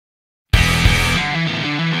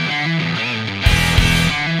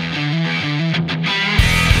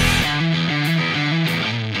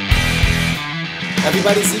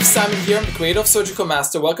everybody, Ziv Simon here. I'm the Creative Surgical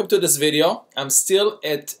Master. Welcome to this video. I'm still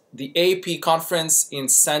at the AAP conference in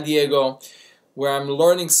San Diego, where I'm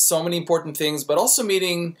learning so many important things, but also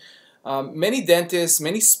meeting many dentists,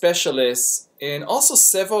 many specialists, and also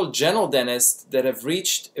several general dentists that have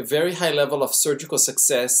reached a very high level of surgical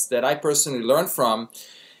success that I personally learned from.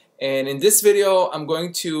 And in this video, I'm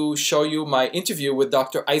going to show you my interview with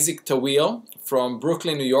Dr. Isaac Tawil from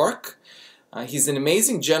Brooklyn, New York. He's an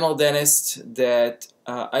amazing general dentist that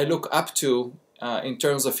I look up to in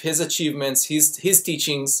terms of his achievements, his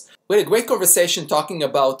teachings. We had a great conversation talking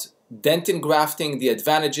about dentin grafting, the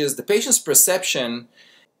advantages, the patient's perception,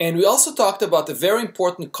 and we also talked about a very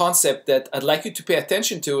important concept that I'd like you to pay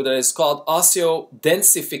attention to that is called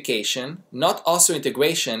osseodensification, not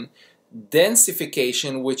osseointegration,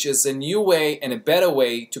 densification, which is a new way and a better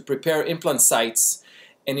way to prepare implant sites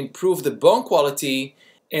and improve the bone quality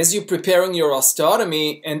as you're preparing your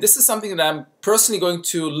osteotomy. And this is something that I'm personally going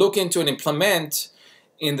to look into and implement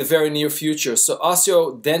in the very near future. So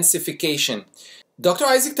osseodensification. Dr.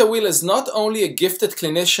 Isaac Tawil is not only a gifted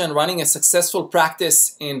clinician running a successful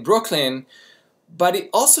practice in Brooklyn, but he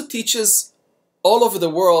also teaches all over the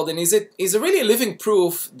world, and he's a really living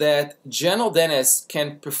proof that general dentists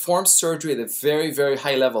can perform surgery at a very, very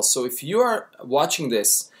high level. So if you are watching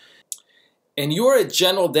this and you are a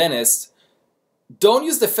general dentist, don't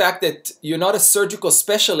use the fact that you're not a surgical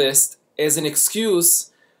specialist as an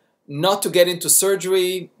excuse not to get into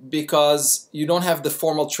surgery because you don't have the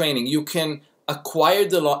formal training. You can acquire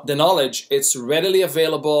the knowledge. It's readily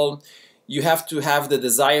available. You have to have the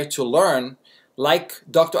desire to learn, like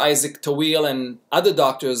Dr. Isaac Tawil and other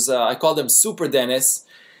doctors, I call them super dentists,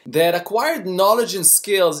 that acquired knowledge and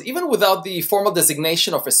skills even without the formal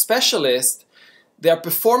designation of a specialist. They are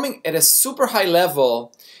performing at a super high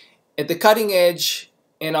level, at the cutting edge,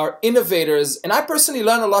 and are innovators, and I personally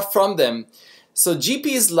learn a lot from them. So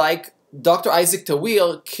GPs like Dr. Isaac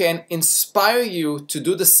Tawil can inspire you to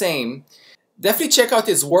do the same. Definitely check out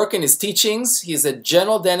his work and his teachings. He's a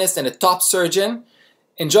general dentist and a top surgeon.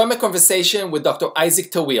 Enjoy my conversation with Dr.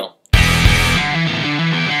 Isaac Tawil.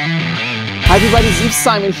 Hi everybody, Ziv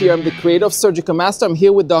Simon here. I'm the Creative Surgical Master. I'm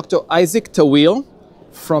here with Dr. Isaac Tawil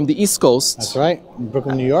from the East Coast. That's right,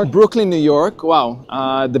 Brooklyn, New York. Brooklyn, New York.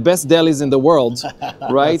 Wow, the best delis in the world,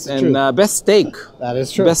 right? And best steak. That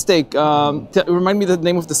is true. Best steak. Remind me the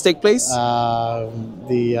name of the steak place. Oh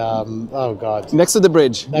God. Next to the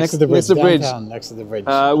bridge. Next to the bridge. Downtown, next to the bridge.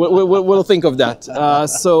 We'll think of that.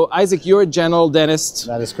 So Isaac, you're a general dentist.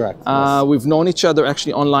 That is correct. Yes. We've known each other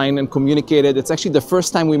actually online and communicated. It's actually the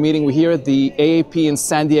first time we're meeting. We're here at the AAP in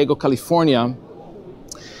San Diego, California.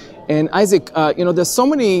 And Isaac, you know, there's so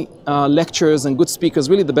many lectures and good speakers,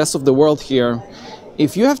 really the best of the world here.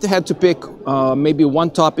 If you had to pick maybe one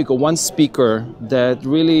topic or one speaker that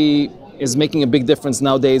really is making a big difference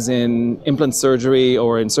nowadays in implant surgery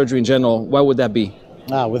or in surgery in general, what would that be?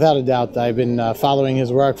 Without a doubt, I've been following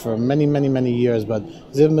his work for many, many, many years, but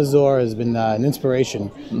Ziv Mazor has been an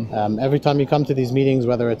inspiration. Every time you come to these meetings,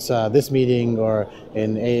 whether it's this meeting or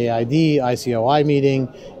an AAID, ICOI meeting,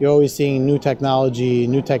 you're always seeing new technology,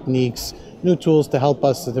 new techniques, new tools to help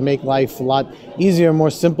us to make life a lot easier, more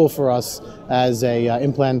simple for us as a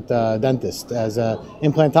implant dentist. As an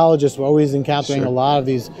implantologist, we're always encountering a lot of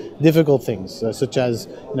these difficult things, such as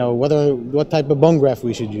what type of bone graft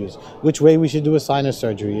we should use, which way we should do a sinus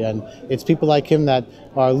surgery, and it's people like him that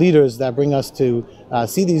are leaders that bring us to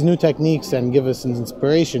see these new techniques and give us an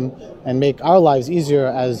inspiration and make our lives easier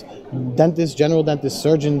as dentists, general dentists,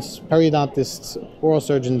 surgeons, periodontists, oral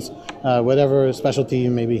surgeons, whatever specialty you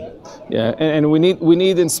may be. Yeah, and we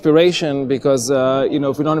need inspiration because you know,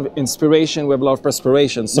 if we don't have inspiration, we have a lot of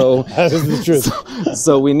perspiration. So that is the truth.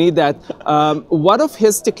 So we need that. What of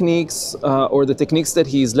his techniques or the techniques that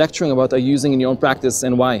he's lecturing about are you using in your own practice,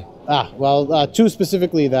 and why? Well, two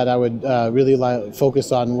specifically that I would really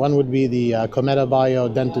focus on. One would be the Cometa Bio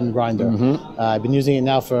dentin grinder. I've been using it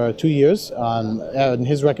now for 2 years on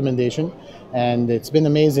his recommendation, and it's been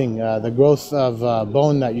amazing, the growth of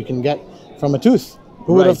bone that you can get from a tooth.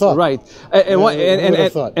 Who would have thought? Right.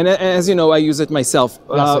 And as you know, I use it myself.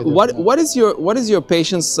 Yes, what is your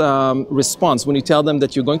patient's response when you tell them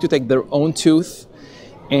that you're going to take their own tooth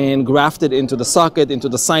and graft it into the socket, into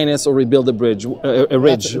the sinus, or rebuild a ridge?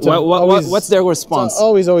 What's their response?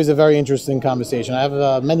 Always a very interesting conversation. I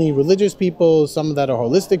have many religious people, some that are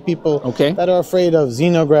holistic people, that are afraid of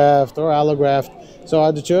xenograft or allograft. So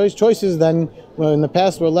the choices then, well, in the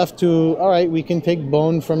past, were left to, all right, we can take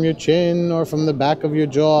bone from your chin or from the back of your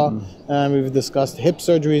jaw. We've discussed hip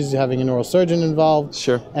surgeries, having an oral surgeon involved.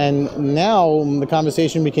 Sure. And now the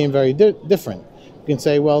conversation became very different. you can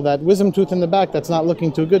say, well, that wisdom tooth in the back that's not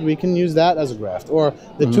looking too good, we can use that as a graft. Or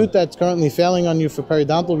the tooth that's currently failing on you for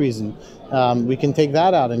periodontal reason, we can take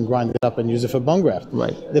that out and grind it up and use it for bone graft.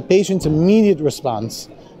 Right. The patient's immediate response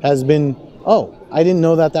has been, oh, I didn't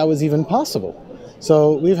know that that was even possible.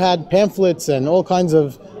 So we've had pamphlets and all kinds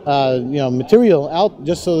of material out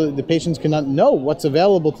just so that the patients cannot know what's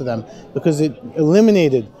available to them, because it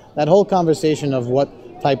eliminated that whole conversation of what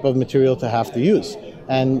type of material to have to use.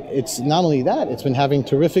 And it's not only that, it's been having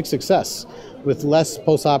terrific success with less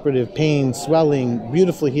postoperative pain, swelling,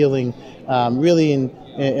 beautiful healing, really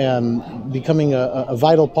becoming a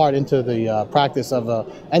vital part into the practice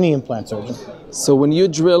of any implant surgeon. So when you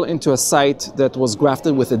drill into a site that was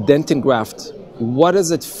grafted with a dentin graft, what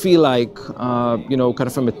does it feel like, kind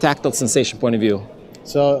of from a tactile sensation point of view?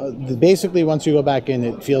 So basically, once you go back in,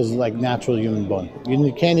 it feels like natural human bone.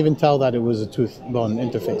 You can't even tell that it was a tooth-bone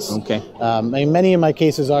interface. Okay. Many of my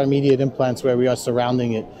cases are immediate implants where we are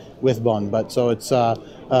surrounding it with bone. But so it's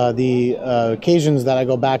the occasions that I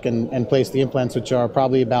go back and place the implants, which are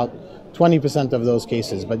probably about 20% of those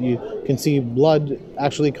cases, but you can see blood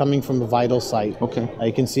actually coming from a vital site. Okay.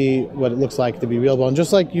 You can see what it looks like to be real bone,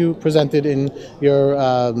 just like you presented in your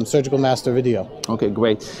surgical master video. Okay,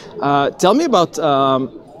 great. Tell me about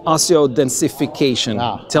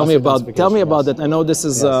osseodensification. Tell me about that. I know this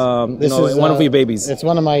is, one of your babies. It's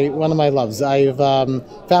one of my loves. I've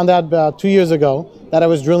found out about 2 years ago that I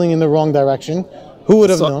was drilling in the wrong direction. Who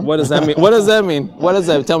would have known? What does that mean? What does that mean? What does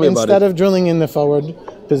that? Tell me about it. Instead of drilling in the forward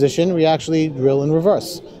position, we actually drill in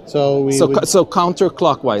reverse. So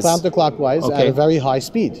counterclockwise. Counterclockwise at a very high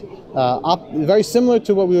speed. Very similar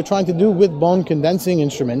to what we were trying to do with bone condensing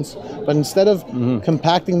instruments, but instead of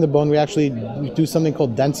compacting the bone, we actually do something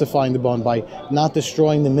called densifying the bone by not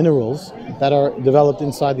destroying the minerals that are developed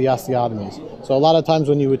inside the osteotomies. So a lot of times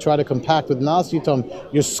when you would try to compact with an osteotome,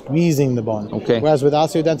 you're squeezing the bone. Okay. Whereas with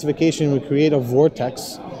osseodensification, we create a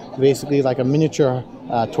vortex, basically like a miniature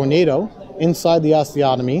tornado inside the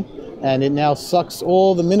osteotomy, and it now sucks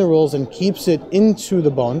all the minerals and keeps it into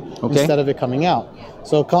the bone instead of it coming out.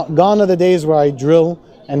 So gone are the days where I drill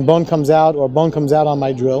and bone comes out, or bone comes out on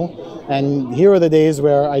my drill. And here are the days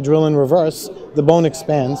where I drill in reverse, the bone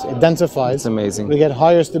expands, it densifies. It's amazing. We get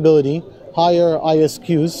higher stability, higher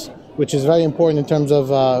ISQs, which is very important in terms of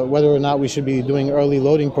whether or not we should be doing early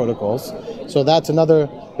loading protocols. So that's another,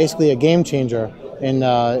 basically a game changer in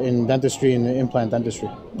dentistry and implant dentistry.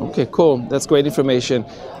 Okay, cool. That's great information.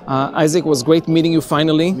 Isaac, was great meeting you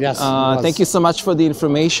finally. Yes. Thank you so much for the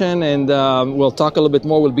information, and we'll talk a little bit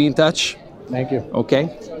more. We'll be in touch. Thank you. Okay.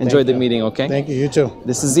 Enjoy the meeting, okay? Thank you. You too.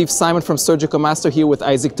 This is Simon from Surgical Master here with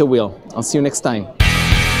Isaac Tawil. I'll see you next time.